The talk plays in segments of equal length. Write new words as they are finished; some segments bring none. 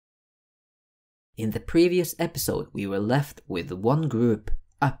In the previous episode, we were left with one group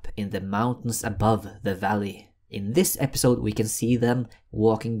up in the mountains above the valley. In this episode, we can see them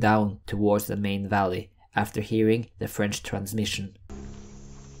walking down towards the main valley after hearing the French transmission.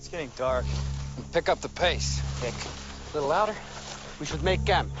 It's getting dark. Pick up the pace. Pick. A little louder. We should make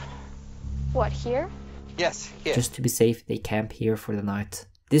camp. What, here? Yes, here. Just to be safe, they camp here for the night.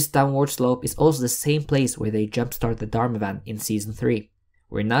 This downward slope is also the same place where they jumpstart the Dharma van in Season 3.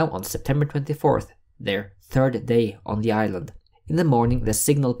 We're now on September 24th, their third day on the island. In the morning, the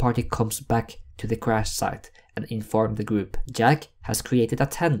signal party comes back to the crash site and inform the group. Jack has created a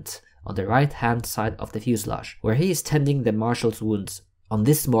tent on the right hand side of the fuselage, where he is tending the marshal's wounds. On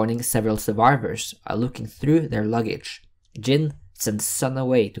this morning, several survivors are looking through their luggage. Jin sends Sun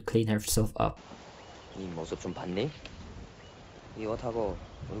away to clean herself up. 이 모습 좀 봤니? 이 옷하고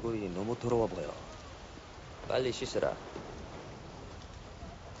얼굴이 너무 더러워 보여. 빨리 씻으라.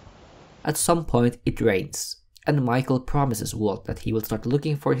 At some point it rains, and Michael promises Walt that he will start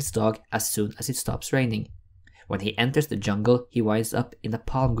looking for his dog as soon as it stops raining. When he enters the jungle, he winds up in a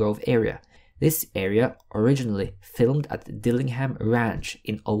palm grove area. This area, originally filmed at Dillingham Ranch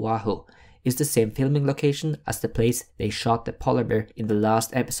in Oahu, is the same filming location as the place they shot the polar bear in the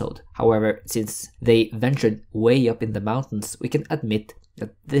last episode. However, since they ventured way up in the mountains, we can admit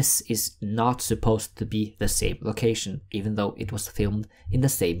that this is not supposed to be the same location, even though it was filmed in the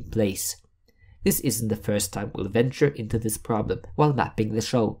same place. This isn't the first time we'll venture into this problem while mapping the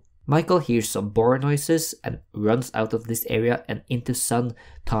show. Michael hears some boar noises and runs out of this area and into Sun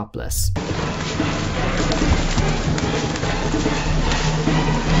topless.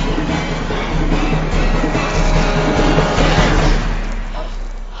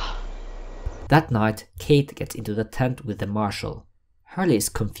 That night, Kate gets into the tent with the marshal. Harley is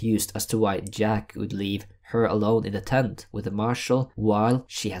confused as to why Jack would leave her alone in the tent with the marshal while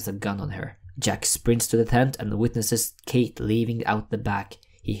she has a gun on her. Jack sprints to the tent and witnesses Kate leaving out the back.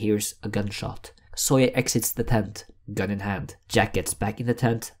 He hears a gunshot. Sawyer exits the tent, gun in hand. Jack gets back in the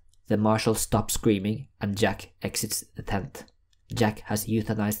tent, the marshal stops screaming, and Jack exits the tent. Jack has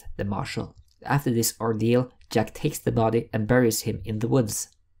euthanized the marshal. After this ordeal, Jack takes the body and buries him in the woods.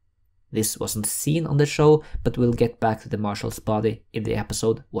 This wasn't seen on the show, but we'll get back to the marshal's body in the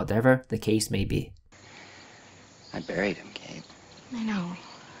episode, whatever the case may be. I buried him, Kate. I know.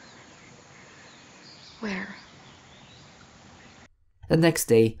 Where? The next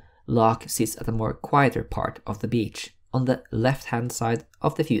day, Locke sits at a more quieter part of the beach, on the left-hand side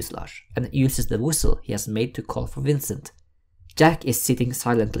of the fuselage, and uses the whistle he has made to call for Vincent. Jack is sitting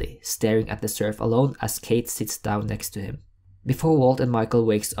silently, staring at the surf alone as Kate sits down next to him. Before Walt and Michael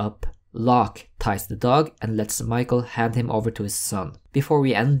wakes up, Locke ties the dog and lets Michael hand him over to his son. Before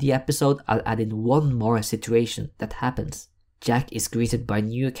we end the episode, I'll add in one more situation that happens. Jack is greeted by a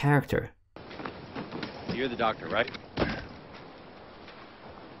new character. You're the doctor, right?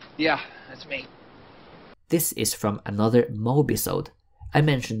 Yeah, that's me. This is from another Mobisode. I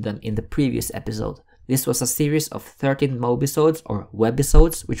mentioned them in the previous episode. This was a series of 13 Mobisodes or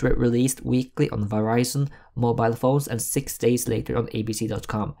webisodes which were released weekly on Verizon mobile phones and 6 days later on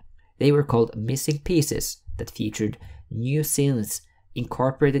abc.com. They were called Missing Pieces that featured new scenes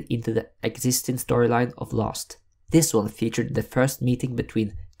incorporated into the existing storyline of Lost. This one featured the first meeting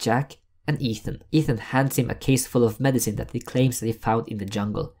between Jack and Ethan. Ethan hands him a case full of medicine that he claims that he found in the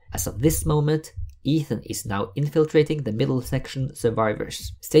jungle. As of this moment, Ethan is now infiltrating the middle section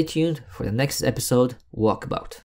survivors. Stay tuned for the next episode, Walkabout.